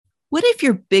What if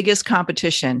your biggest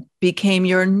competition became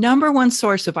your number one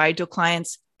source of ideal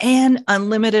clients and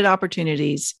unlimited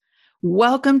opportunities?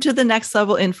 Welcome to the Next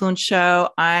Level Influence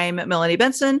Show. I'm Melanie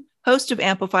Benson, host of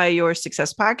Amplify Your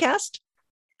Success podcast.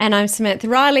 And I'm Samantha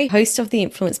Riley, host of the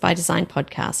Influence by Design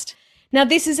podcast. Now,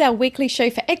 this is our weekly show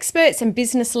for experts and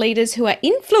business leaders who are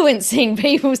influencing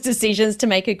people's decisions to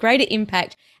make a greater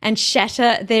impact and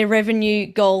shatter their revenue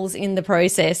goals in the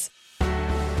process.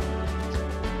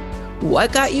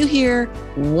 What got you here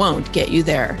won't get you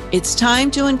there. It's time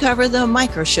to uncover the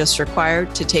micro shifts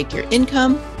required to take your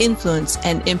income, influence,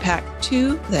 and impact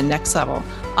to the next level.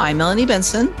 I'm Melanie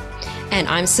Benson. And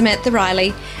I'm Samantha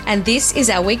Riley. And this is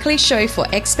our weekly show for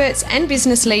experts and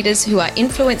business leaders who are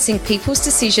influencing people's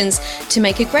decisions to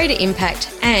make a greater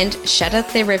impact and shatter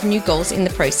their revenue goals in the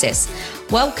process.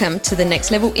 Welcome to the Next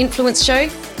Level Influence Show.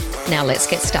 Now let's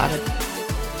get started.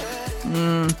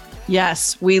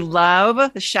 Yes, we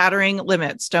love shattering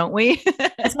limits, don't we?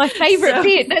 That's my favorite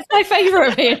bit. That's my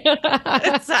favorite bit.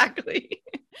 Exactly.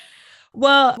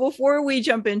 Well, before we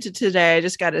jump into today, I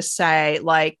just got to say,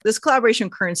 this collaboration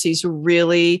currency is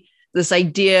really this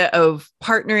idea of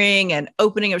partnering and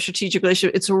opening up strategic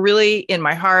relationships. It's really in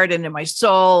my heart and in my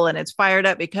soul, and it's fired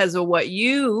up because of what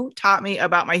you taught me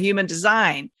about my human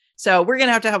design. So we're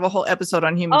going to have a whole episode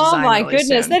on human design. Oh my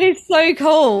goodness, soon. that is so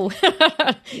cool.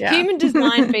 Yeah. Human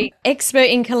design be expert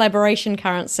in collaboration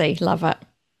currency. Love it.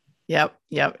 Yep.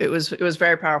 It was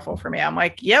very powerful for me. I'm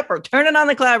like, yep, we're turning on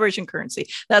the collaboration currency.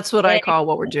 That's what I call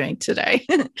what we're doing today.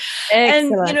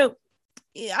 And,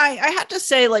 I have to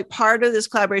say, part of this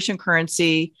collaboration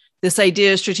currency, this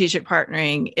idea of strategic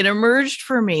partnering, it emerged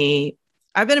for me.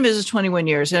 I've been in business 21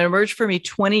 years, and it emerged for me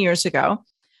 20 years ago.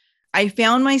 I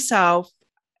found myself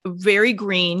very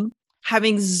green,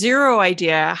 having zero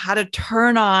idea how to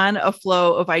turn on a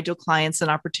flow of ideal clients and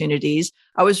opportunities.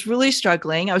 I was really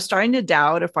struggling. I was starting to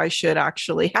doubt if I should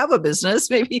actually have a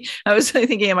business. Maybe I was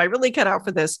thinking, am I really cut out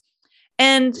for this?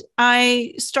 And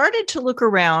I started to look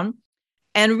around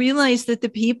and realized that the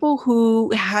people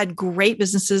who had great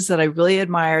businesses that I really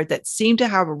admired, that seemed to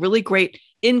have a really great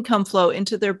income flow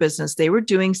into their business, they were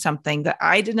doing something that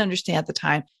I didn't understand at the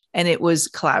time, and it was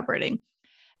collaborating.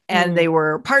 And they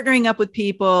were partnering up with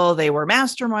people, they were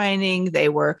masterminding, they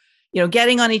were,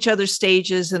 getting on each other's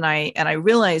stages. And I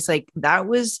realized that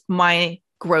was my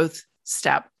growth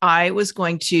step. I was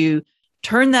going to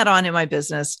turn that on in my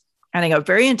business. And I got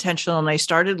very intentional, and I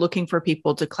started looking for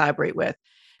people to collaborate with.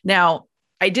 Now,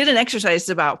 I did an exercise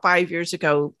about 5 years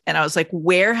ago, and I was like,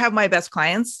 where have my best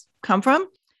clients come from?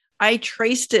 I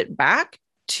traced it back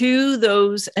to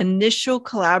those initial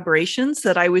collaborations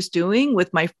that I was doing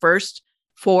with my first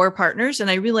 4 partners. And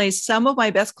I realized some of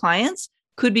my best clients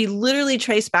could be literally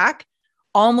traced back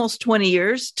almost 20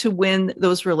 years to when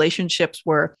those relationships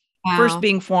were first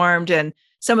being formed and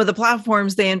some of the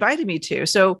platforms they invited me to.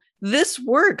 So this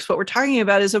works. What we're talking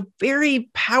about is a very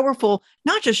powerful,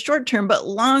 not just short-term, but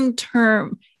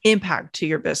long-term impact to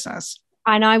your business.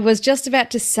 And I was just about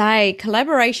to say,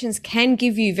 collaborations can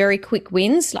give you very quick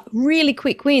wins, like really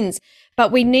quick wins.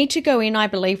 But we need to go in, I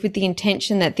believe, with the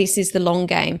intention that this is the long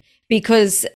game,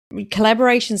 because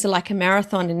collaborations are like a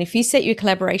marathon. And if you set your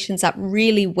collaborations up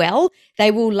really well,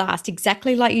 they will last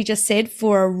exactly like you just said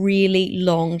for a really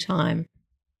long time.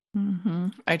 Mm-hmm.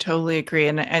 I totally agree.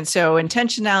 And so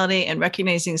intentionality and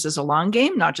recognizing this is a long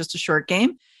game, not just a short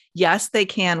game. Yes, they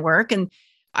can work. And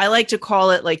I like to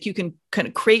call it you can kind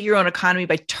of create your own economy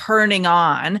by turning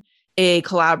on a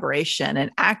collaboration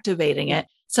and activating it.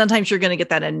 Sometimes you're going to get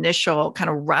that initial kind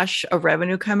of rush of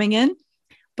revenue coming in,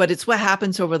 but it's what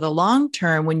happens over the long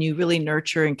term when you really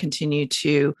nurture and continue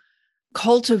to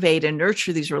cultivate and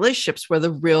nurture these relationships where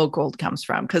the real gold comes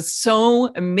from, because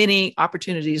so many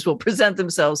opportunities will present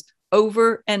themselves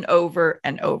over and over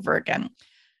and over again.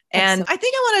 And I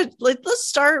think I want to let's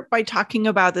start by talking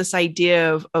about this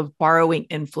idea of borrowing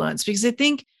influence, because I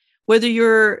think whether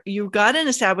you've got an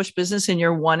established business and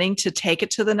you're wanting to take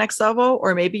it to the next level,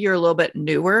 or maybe you're a little bit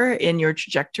newer in your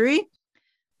trajectory,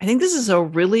 I think this is a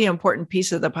really important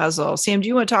piece of the puzzle. Sam, do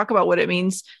you want to talk about what it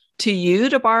means to you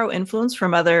to borrow influence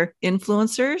from other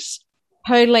influencers?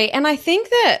 Totally. And I think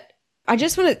that I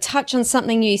just want to touch on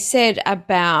something you said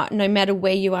about no matter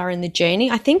where you are in the journey.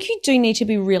 I think you do need to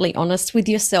be really honest with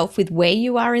yourself with where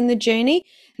you are in the journey,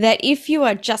 that if you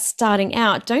are just starting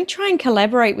out, don't try and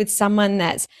collaborate with someone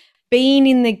that's been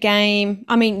in the game.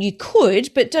 I mean, you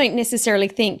could, but don't necessarily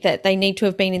think that they need to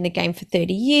have been in the game for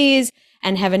 30 years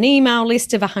and have an email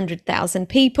list of 100,000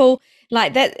 people.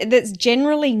 Like that's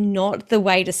generally not the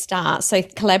way to start. So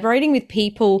collaborating with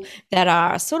people that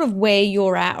are sort of where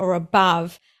you're at or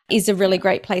above is a really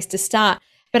great place to start.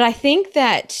 But I think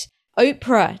that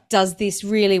Oprah does this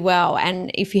really well.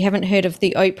 And if you haven't heard of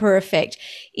the Oprah effect,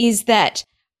 is that,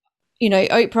 you know,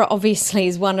 Oprah obviously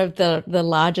is one of the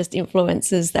largest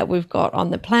influencers that we've got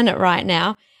on the planet right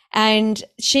now. And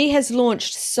she has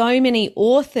launched so many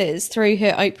authors through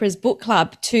her Oprah's Book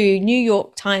Club to New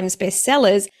York Times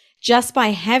bestsellers just by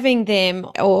having them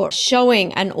or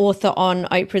showing an author on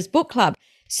Oprah's Book Club.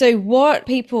 So what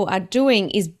people are doing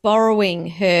is borrowing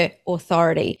her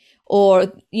authority,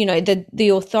 or, you know, the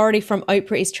authority from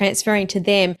Oprah is transferring to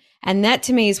them. And that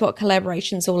to me is what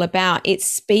collaboration is all about. It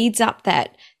speeds up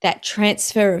that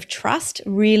transfer of trust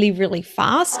really, really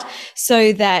fast,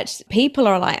 so that people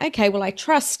are like, okay, well, I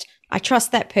trust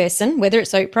that person, whether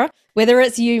it's Oprah, whether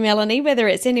it's you, Melanie, whether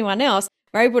it's anyone else.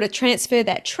 We're able to transfer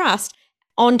that trust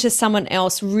onto someone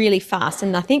else really fast.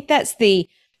 And I think that's the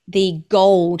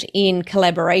gold in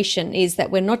collaboration, is that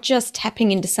we're not just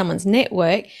tapping into someone's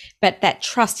network, but that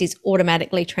trust is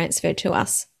automatically transferred to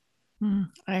us.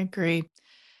 I agree.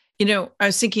 You know, I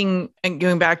was thinking, and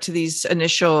going back to these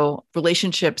initial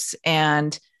relationships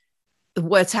and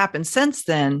what's happened since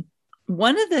then,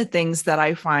 one of the things that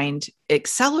I find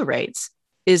accelerates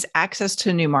is access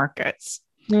to new markets.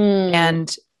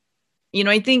 And, you know,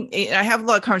 I think I have a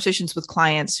lot of conversations with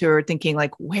clients who are thinking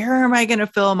like, where am I going to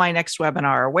fill my next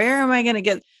webinar? Where am I going to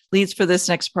get leads for this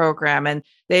next program? And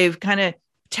they've kind of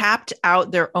tapped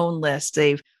out their own list.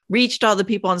 They've reached all the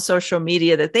people on social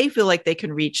media that they feel like they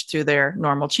can reach through their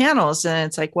normal channels. And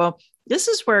it's like, well, this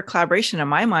is where collaboration in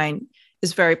my mind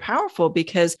is very powerful,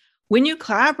 because when you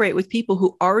collaborate with people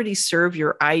who already serve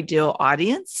your ideal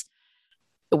audience,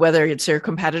 whether it's your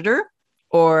competitor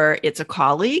or it's a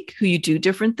colleague who you do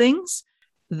different things,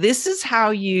 this is how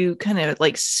you kind of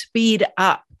like speed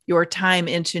up your time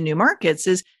into new markets.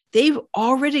 Is they've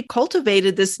already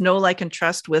cultivated this know, like, and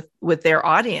trust with their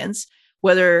audience,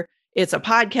 whether it's a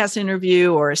podcast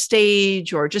interview or a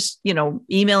stage or just, you know,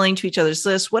 emailing to each other's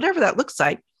lists, whatever that looks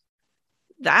like.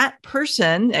 That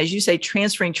person, as you say,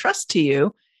 transferring trust to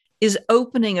you, is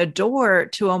opening a door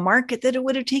to a market that it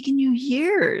would have taken you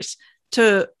years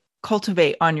to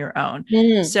cultivate on your own.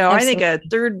 So absolutely. I think we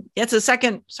haven't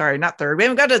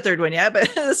got to the third one yet,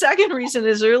 but the second reason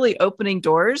is really opening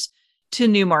doors to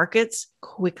new markets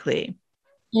quickly.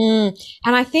 And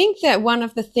I think that one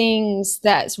of the things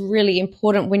that's really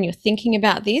important when you're thinking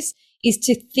about this is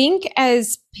to think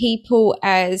as people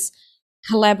as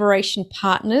collaboration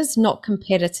partners, not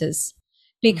competitors.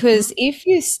 Because if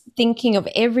you're thinking of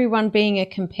everyone being a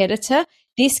competitor,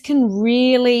 this can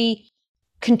really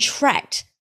contract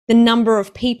the number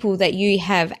of people that you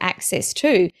have access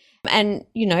to. And,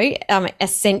 you know,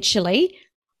 essentially,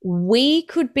 we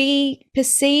could be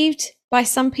perceived by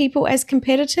some people as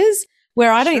competitors,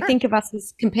 where I don't think of us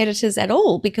as competitors at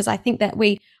all, because I think that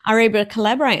we are able to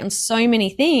collaborate on so many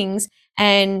things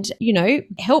and, you know,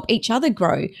 help each other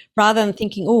grow, rather than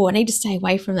thinking, oh, I need to stay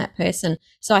away from that person.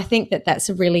 So I think that that's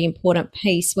a really important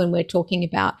piece when we're talking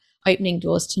about opening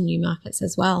doors to new markets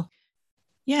as well.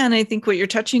 Yeah. And I think what you're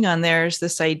touching on there is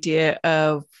this idea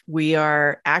of we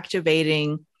are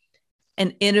activating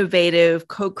an innovative,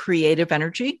 co-creative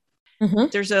energy.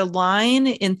 There's a line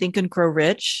in Think and Grow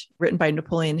Rich written by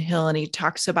Napoleon Hill, and he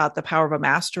talks about the power of a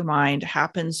mastermind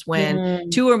happens when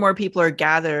two or more people are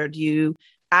gathered. You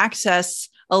access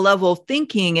a level of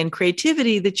thinking and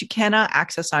creativity that you cannot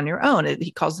access on your own.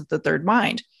 He calls it the third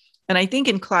mind. And I think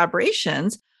in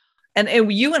collaborations, and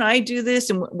you and I do this,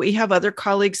 and we have other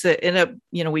colleagues that end up,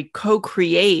 you know, we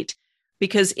co-create,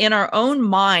 because in our own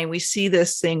mind, we see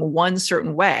this thing one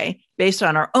certain way based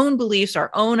on our own beliefs,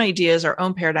 our own ideas, our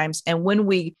own paradigms. And when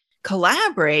we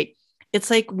collaborate, it's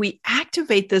like we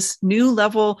activate this new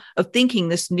level of thinking,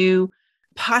 this new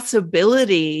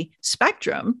possibility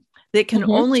spectrum that can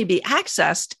only be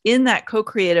accessed in that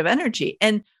co-creative energy.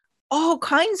 And all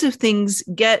kinds of things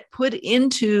get put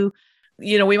into,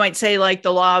 you know, we might say like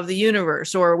the law of the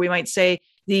universe, or we might say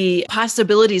the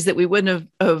possibilities that we wouldn't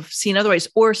have seen otherwise,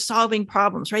 or solving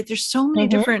problems, right? There's so many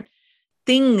different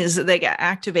things that get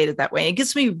activated that way. It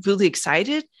gets me really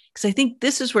excited, because I think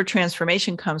this is where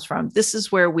transformation comes from. This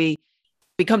is where we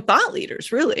become thought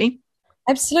leaders, really.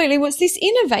 Absolutely. What's this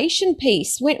innovation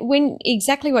piece? When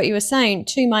exactly what you were saying,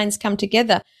 two minds come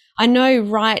together. I know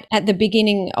right at the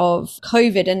beginning of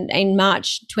COVID and in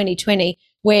March 2020,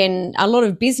 when a lot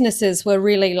of businesses were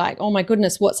really like, oh my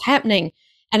goodness, what's happening?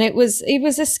 And it was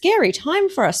a scary time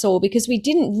for us all, because we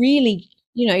didn't really,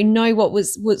 know what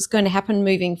was going to happen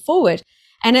moving forward.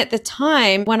 And at the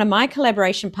time, one of my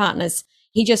collaboration partners,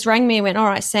 he just rang me and went, all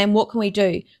right, Sam, what can we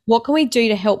do? What can we do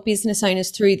to help business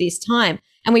owners through this time?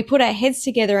 And we put our heads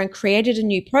together and created a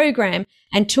new program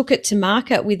and took it to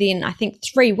market within, I think,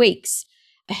 3 weeks,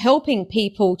 helping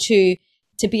people to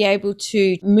to be able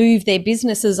to move their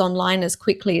businesses online as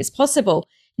quickly as possible.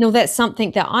 That's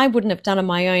something that I wouldn't have done on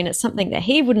my own. It's something that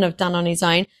he wouldn't have done on his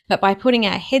own. But by putting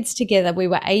our heads together, we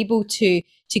were able to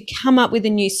come up with a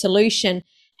new solution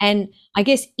and, I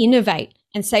guess, innovate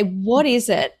and say, what is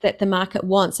it that the market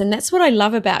wants? And that's what I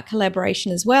love about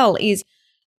collaboration as well, is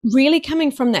really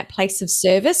coming from that place of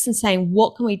service and saying,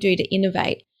 what can we do to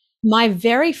innovate? My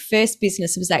very first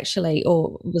business was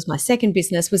my second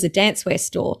business, was a dancewear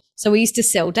store. So we used to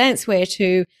sell dancewear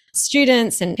to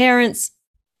students and parents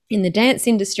in the dance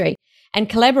industry. And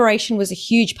collaboration was a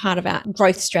huge part of our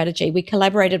growth strategy. We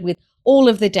collaborated with all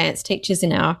of the dance teachers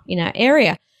in our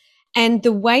area. And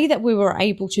the way that we were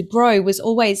able to grow was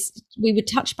always, we would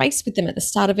touch base with them at the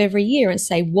start of every year and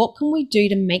say, what can we do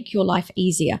to make your life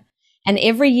easier? And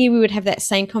every year we would have that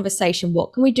same conversation.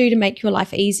 What can we do to make your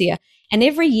life easier? And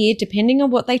every year, depending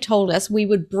on what they told us, we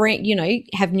would bring,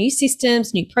 have new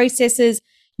systems, new processes,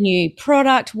 new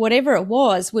product, whatever it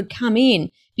was, would come in,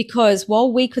 because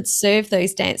while we could serve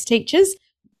those dance teachers,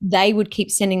 they would keep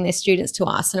sending their students to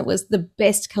us. And it was the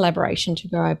best collaboration to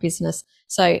grow our business.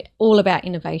 So all about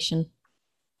innovation.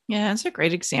 Yeah, that's a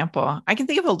great example. I can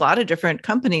think of a lot of different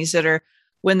companies that are,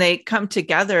 when they come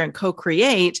together and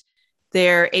co-create,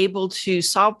 they're able to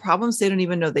solve problems they don't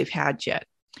even know they've had yet.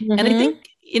 Mm-hmm. And I think,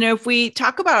 if we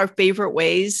talk about our favorite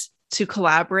ways to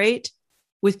collaborate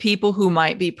with people who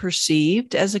might be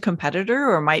perceived as a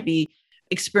competitor or might be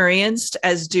experienced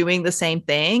as doing the same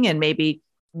thing, and maybe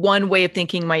one way of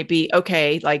thinking might be,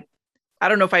 okay, like, I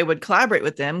don't know if I would collaborate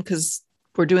with them because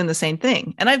we're doing the same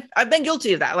thing. And I've been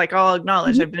guilty of that. Like, I'll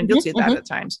acknowledge I've been guilty of that at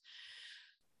times.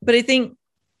 But I think,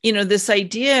 this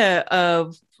idea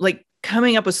of like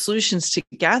coming up with solutions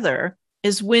together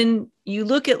is when you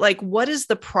look at like, what is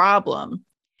the problem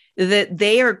that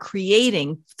they are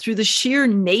creating through the sheer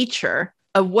nature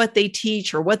of what they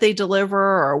teach or what they deliver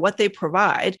or what they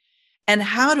provide. And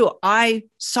how do I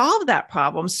solve that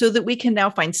problem so that we can now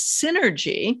find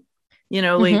synergy?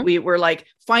 We're like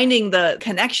finding the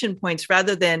connection points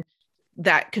rather than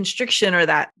that constriction or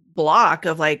that block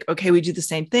of like, okay, we do the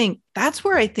same thing. That's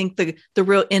where I think the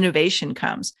real innovation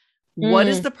comes. What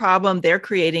is the problem they're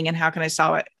creating and how can I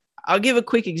solve it? I'll give a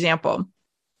quick example.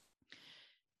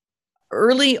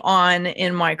 Early on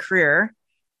in my career,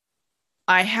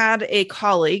 I had a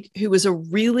colleague who was a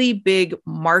really big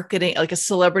marketing, like a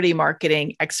celebrity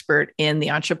marketing expert in the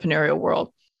entrepreneurial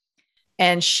world.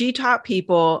 And she taught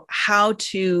people how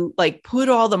to like put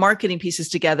all the marketing pieces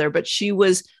together. But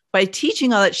by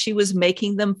teaching all that, she was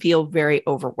making them feel very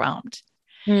overwhelmed.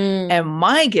 And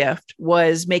my gift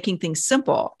was making things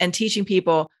simple and teaching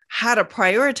people how to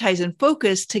prioritize and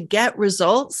focus to get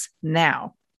results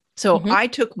now. So I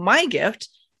took my gift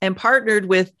and partnered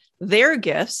with their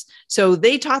gifts. So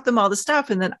they taught them all the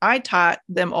stuff. And then I taught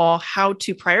them all how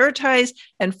to prioritize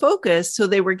and focus so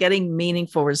they were getting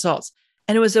meaningful results.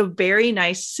 And it was a very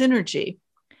nice synergy.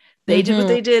 They did what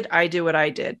they did. I did what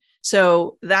I did.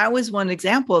 So that was one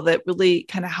example that really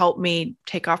kind of helped me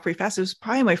take off pretty fast. It was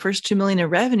probably my first 2 million in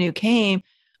revenue came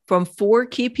from 4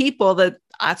 key people.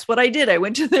 That's what I did. I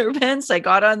went to their events. I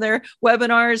got on their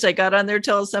webinars. I got on their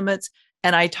telesummits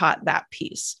and I taught that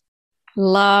piece.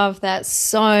 Love that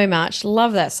so much.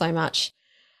 Love that so much.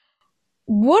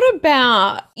 What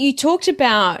about, you talked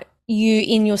about you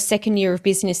in your second year of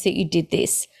business that you did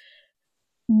this.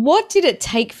 What did it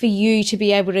take for you to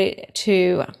be able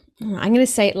to I'm going to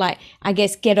say it like, I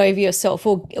guess, get over yourself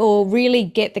or really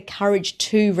get the courage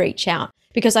to reach out?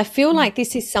 Because I feel like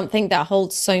this is something that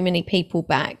holds so many people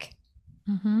back.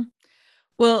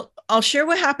 Well, I'll share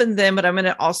what happened then, but I'm going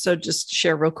to also just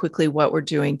share real quickly what we're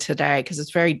doing today because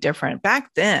it's very different. Back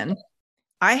then,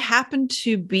 I happened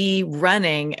to be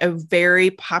running a very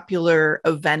popular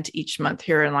event each month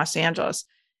here in Los Angeles.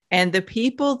 And the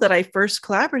people that I first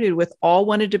collaborated with all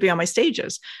wanted to be on my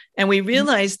stages. And we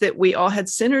realized that we all had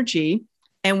synergy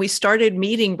and we started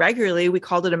meeting regularly. We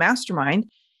called it a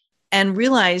mastermind and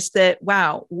realized that,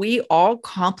 wow, we all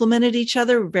complemented each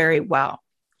other very well.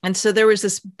 And so there was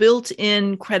this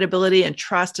built-in credibility and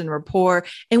trust and rapport,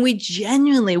 and we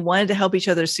genuinely wanted to help each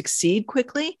other succeed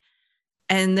quickly.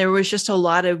 And there was just a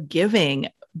lot of giving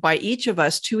by each of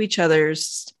us to each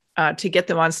other's to get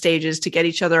them on stages, to get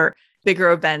each other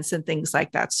bigger events and things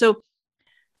like that. So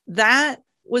that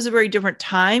was a very different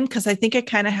time because I think I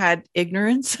kind of had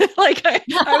ignorance. Like I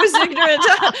was ignorant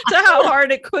to how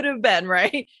hard it could have been,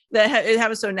 right? That it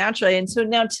happened so naturally. And so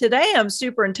now today I'm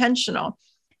super intentional.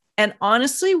 And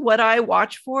honestly, what I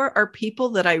watch for are people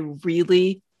that I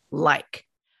really like.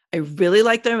 I really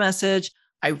like their message.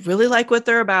 I really like what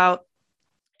they're about.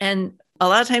 And a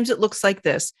lot of times it looks like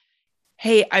this.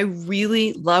 Hey, I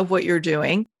really love what you're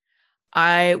doing.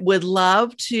 I would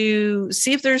love to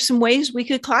see if there's some ways we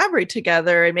could collaborate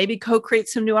together and maybe co-create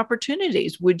some new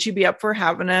opportunities. Would you be up for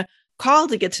having a call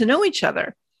to get to know each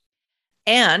other?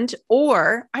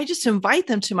 Or I just invite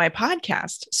them to my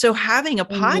podcast. So having a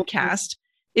podcast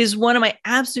is one of my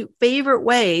absolute favorite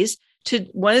ways to,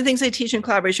 one of the things I teach in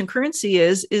Collaboration Currency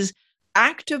is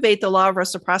activate the law of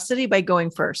reciprocity by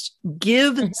going first.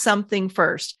 Give something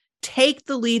first. Take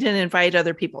the lead and invite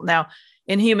other people. Now,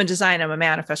 in human design, I'm a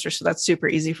manifestor, so that's super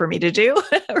easy for me to do,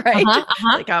 right?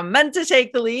 Like I'm meant to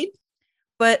take the lead.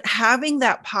 But having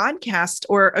that podcast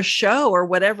or a show or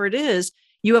whatever it is,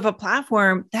 you have a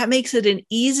platform that makes it an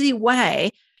easy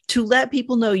way to let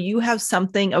people know you have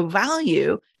something of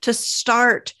value to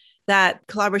start that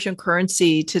collaboration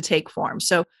currency to take form.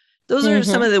 So those are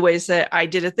some of the ways that I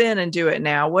did it then and do it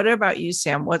now. What about you,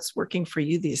 Sam? What's working for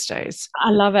you these days? I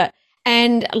love it.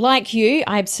 And like you,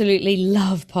 I absolutely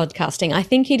love podcasting. I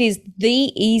think it is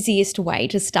the easiest way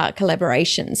to start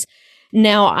collaborations.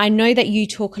 Now, I know that you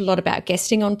talk a lot about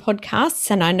guesting on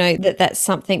podcasts, and I know that that's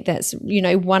something that's,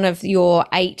 one of your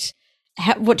 8,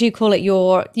 what do you call it?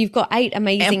 You've got 8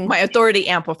 amazing. My authority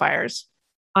amplifiers.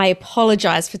 I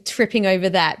apologize for tripping over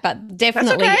that, but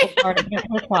definitely authority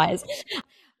amplifiers.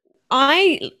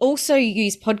 I also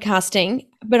use podcasting,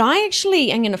 but I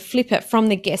actually am going to flip it from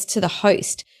the guest to the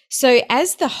host. So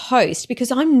as the host,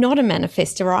 because I'm not a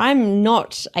manifestor, I'm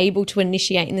not able to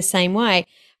initiate in the same way.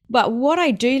 But what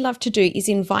I do love to do is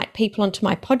invite people onto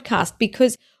my podcast,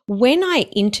 because when I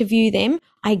interview them,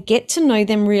 I get to know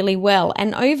them really well.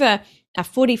 And over a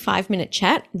 45-minute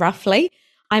chat, roughly,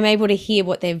 I'm able to hear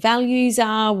what their values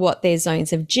are, what their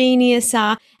zones of genius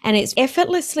are, and it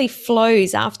effortlessly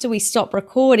flows after we stop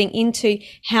recording into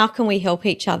how can we help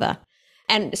each other.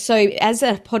 And so as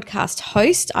a podcast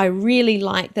host, I really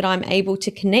like that I'm able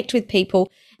to connect with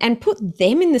people and put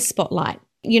them in the spotlight,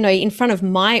 in front of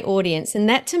my audience. And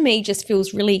that to me just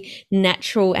feels really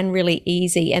natural and really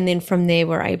easy. And then from there,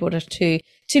 we're able to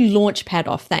launch pad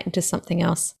off that into something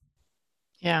else.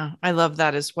 Yeah, I love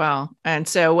that as well. And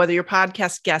so whether you're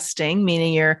podcast guesting,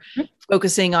 meaning you're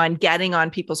focusing on getting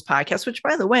on people's podcasts, which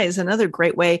by the way is another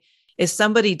great way, if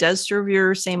somebody does serve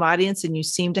your same audience and you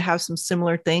seem to have some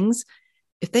similar things,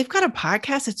 if they've got a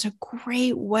podcast, it's a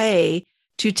great way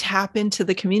to tap into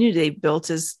the community they've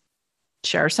built, is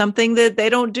share something that they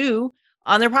don't do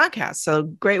on their podcast. So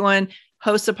great one,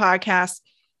 host a podcast.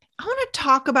 I want to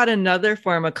talk about another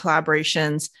form of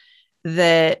collaborations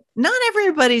that not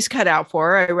everybody's cut out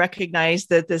for. I recognize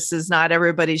that this is not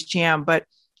everybody's jam, but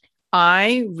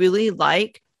I really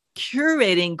like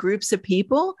curating groups of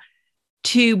people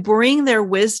to bring their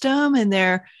wisdom and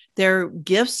their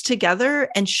gifts together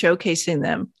and showcasing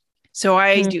them. So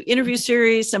I do interview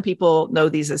series. Some people know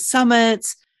these as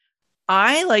summits.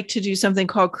 I like to do something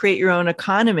called Create Your Own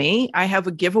Economy. I have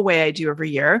a giveaway I do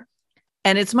every year,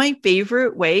 and it's my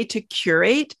favorite way to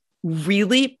curate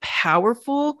really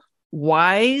powerful,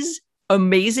 wise,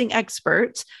 amazing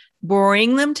experts,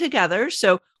 bring them together.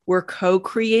 So we're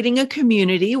co-creating a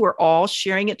community. We're all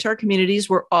sharing it to our communities.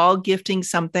 We're all gifting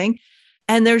something.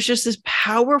 And there's just this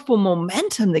powerful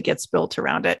momentum that gets built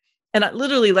around it. And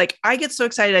literally, I get so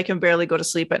excited I can barely go to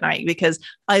sleep at night because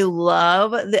I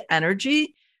love the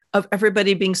energy of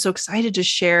everybody being so excited to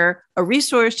share a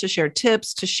resource, to share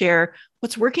tips, to share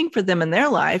what's working for them in their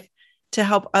life, to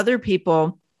help other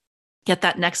people get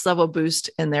that next level boost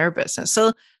in their business.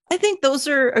 So I think those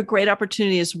are a great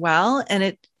opportunity as well. And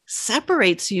it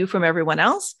separates you from everyone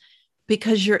else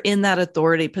because you're in that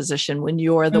authority position when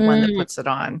you're the one that puts it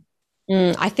on.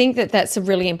 I think that that's a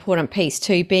really important piece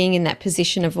too, being in that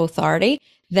position of authority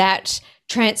that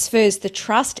transfers the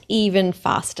trust even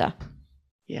faster.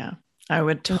 Yeah, I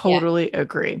would totally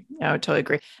agree. I would totally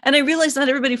agree. And I realize not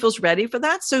everybody feels ready for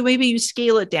that. So maybe you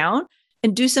scale it down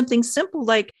and do something simple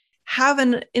like have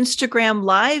an Instagram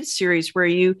live series where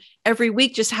you every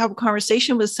week just have a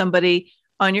conversation with somebody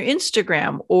on your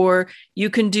Instagram, or you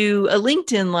can do a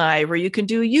LinkedIn live, or you can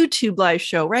do a YouTube live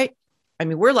show, right? I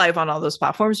mean, we're live on all those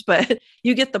platforms, but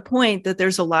you get the point that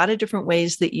there's a lot of different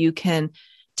ways that you can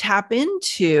tap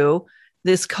into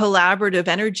this collaborative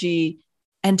energy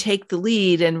and take the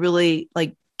lead and really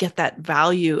get that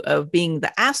value of being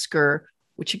the asker,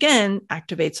 which again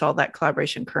activates all that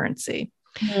collaboration currency.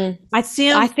 I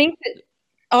think that,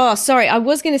 I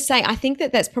was going to say, I think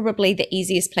that that's probably the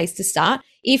easiest place to start.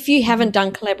 If you haven't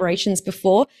done collaborations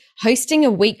before, hosting a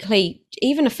weekly,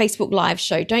 even a Facebook live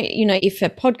show, if a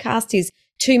podcast is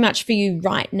too much for you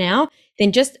right now,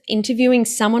 then just interviewing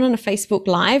someone on a Facebook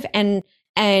live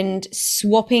and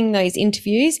swapping those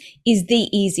interviews is the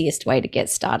easiest way to get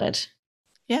started.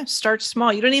 Yeah, start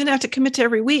small. You don't even have to commit to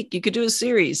every week. You could do a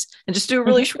series and just do a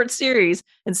really short series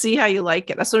and see how you like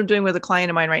it. That's what I'm doing with a client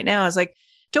of mine right now. Is like,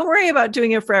 don't worry about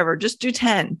doing it forever. Just do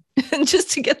 10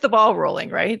 just to get the ball rolling,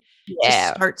 right? Yeah.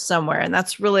 Just start somewhere. And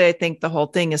that's really, I think the whole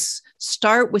thing is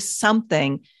start with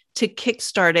something to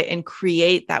kickstart it and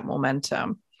create that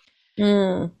momentum.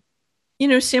 Mm. You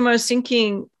know, Sam, I was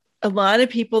thinking a lot of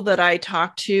people that I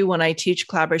talk to when I teach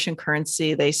collaboration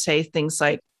currency, they say things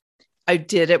like, I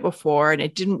did it before and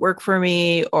it didn't work for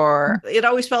me, or it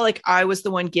always felt like I was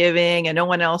the one giving and no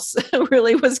one else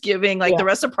really was giving, like the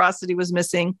reciprocity was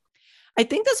missing. I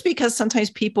think that's because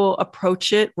sometimes people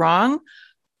approach it wrong.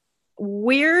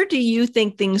 Where do you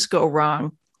think things go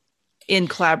wrong in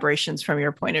collaborations from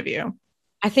your point of view?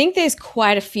 I think there's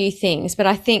quite a few things, but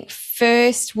I think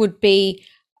first would be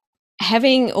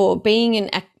having or being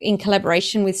in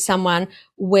collaboration with someone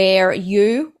where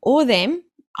you or them,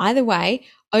 either way,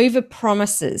 over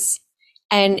promises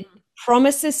and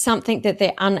promises something that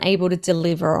they're unable to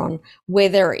deliver on,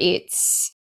 whether it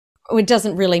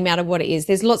doesn't really matter what it is.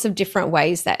 There's lots of different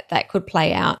ways that could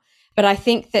play out. But I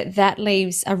think that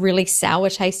leaves a really sour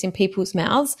taste in people's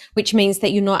mouths, which means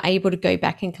that you're not able to go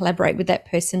back and collaborate with that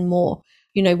person more,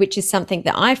 which is something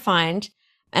that I find,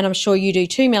 and I'm sure you do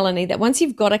too, Melanie, that once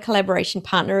you've got a collaboration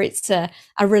partner, it's a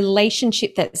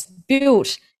relationship that's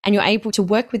built and you're able to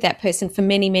work with that person for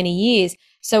many, many years.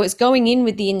 So it's going in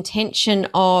with the intention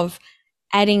of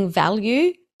adding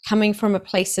value, coming from a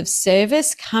place of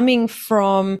service, coming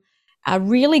from a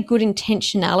really good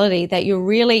intentionality that you're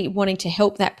really wanting to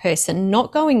help that person,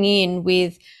 not going in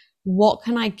with what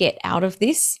can I get out of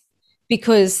this?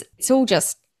 Because it's all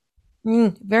just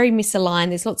very misaligned.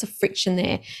 There's lots of friction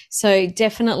there. So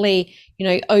definitely,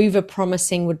 over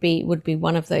promising would be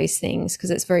one of those things because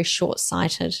it's very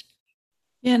short-sighted.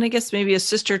 Yeah. And I guess maybe a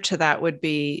sister to that would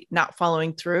be not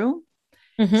following through.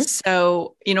 Mm-hmm.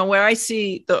 So, where I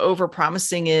see the over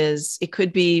promising is it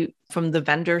could be from the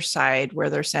vendor side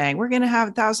where they're saying, we're going to have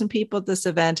 1,000 people at this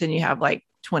event and you have like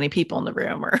 20 people in the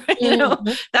room, or,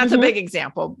 that's a big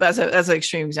example. That's an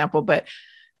extreme example. But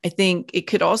I think it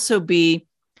could also be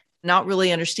not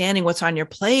really understanding what's on your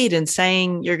plate and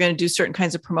saying you're going to do certain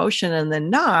kinds of promotion and then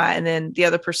not. And then the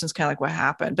other person's kind of like, what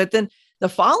happened? But then the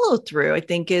follow through, I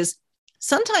think, is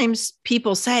sometimes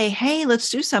people say, hey, let's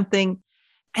do something.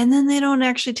 And then they don't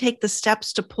actually take the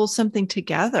steps to pull something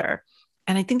together.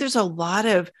 And I think there's a lot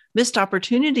of missed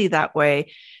opportunity that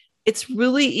way. It's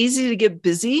really easy to get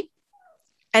busy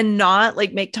and not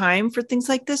like make time for things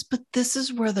like this, but this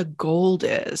is where the gold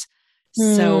is.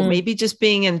 So maybe just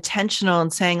being intentional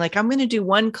and saying like, I'm going to do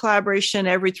one collaboration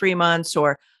every 3 months,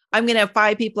 or I'm going to have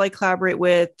 5 people I collaborate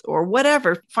with, or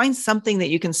whatever. Find something that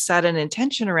you can set an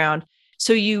intention around.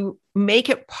 So you make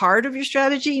it part of your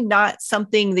strategy, not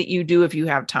something that you do if you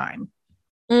have time.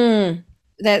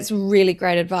 That's really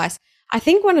great advice. I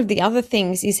think one of the other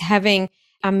things is having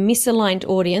a misaligned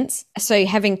audience. So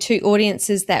having 2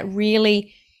 audiences that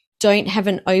really don't have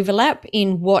an overlap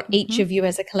in what each of you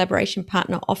as a collaboration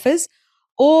partner offers,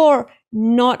 or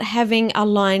not having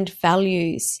aligned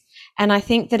values. And I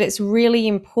think that it's really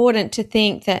important to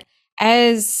think that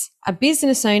as a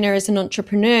business owner, as an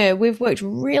entrepreneur, we've worked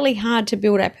really hard to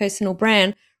build our personal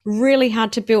brand, really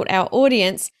hard to build our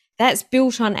audience that's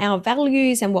built on our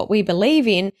values and what we believe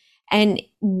in. And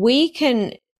we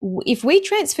can, if we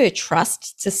transfer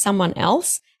trust to someone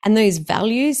else and those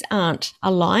values aren't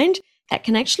aligned, that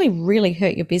can actually really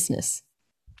hurt your business.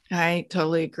 I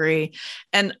totally agree.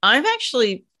 And I've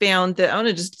actually found that I want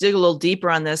to just dig a little deeper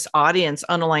on this audience,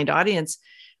 unaligned audience.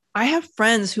 I have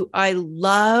friends who I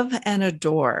love and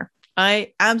adore.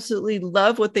 I absolutely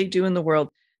love what they do in the world,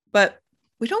 but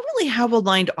we don't really have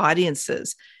aligned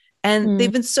audiences. And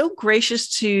they've been so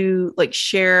gracious to like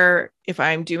share if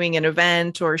I'm doing an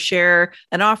event or share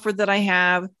an offer that I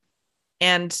have.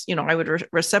 And, I would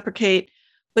reciprocate.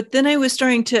 But then I was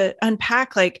starting to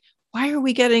unpack, like, why are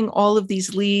we getting all of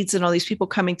these leads and all these people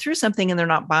coming through something and they're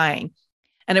not buying?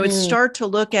 And I would start to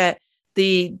look at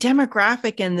the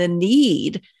demographic and the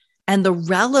need and the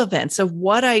relevance of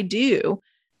what I do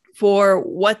for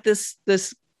what this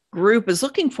group is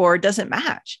looking for doesn't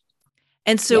match.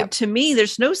 And so to me,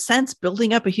 there's no sense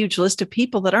building up a huge list of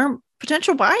people that aren't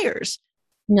potential buyers.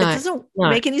 No, it doesn't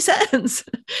make any sense.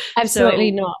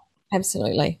 Absolutely not.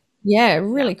 Absolutely. Yeah,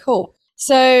 really cool.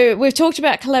 So we've talked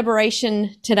about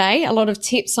collaboration today, a lot of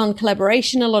tips on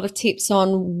collaboration, a lot of tips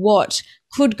on what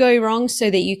could go wrong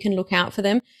so that you can look out for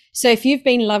them. So if you've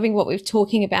been loving what we're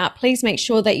talking about, please make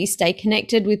sure that you stay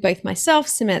connected with both myself,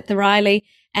 Samantha Riley,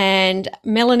 and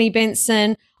Melanie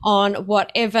Benson on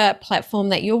whatever platform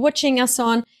that you're watching us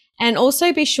on. And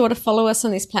also be sure to follow us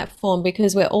on this platform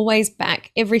because we're always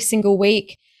back every single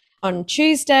week on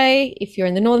Tuesday, if you're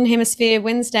in the Northern Hemisphere,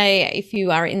 Wednesday, if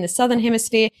you are in the Southern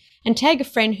Hemisphere, and tag a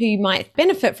friend who you might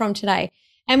benefit from today.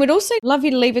 And we'd also love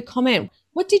you to leave a comment.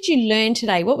 What did you learn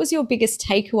today? What was your biggest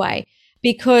takeaway?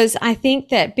 Because I think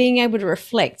that being able to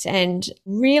reflect and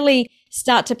really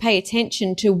start to pay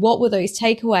attention to what were those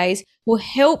takeaways will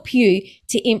help you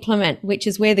to implement, which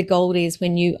is where the gold is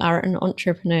when you are an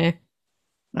entrepreneur.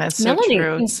 That's so Melanie,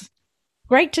 true. It's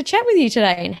great to chat with you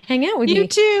today and hang out with you. You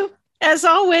too. As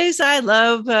always, I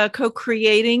love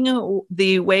co-creating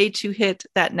the way to hit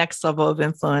that next level of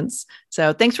influence.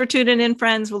 So thanks for tuning in,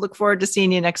 friends. We'll look forward to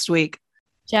seeing you next week.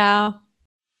 Ciao.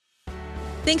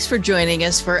 Thanks for joining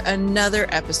us for another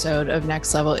episode of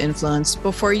Next Level Influence.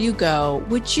 Before you go,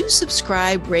 would you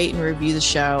subscribe, rate, and review the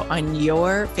show on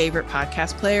your favorite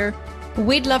podcast player?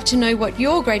 We'd love to know what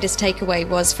your greatest takeaway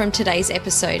was from today's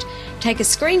episode. Take a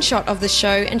screenshot of the show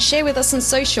and share with us on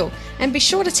social. And be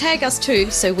sure to tag us too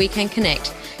so we can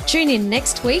connect. Tune in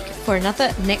next week for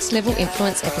another Next Level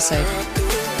Influence episode.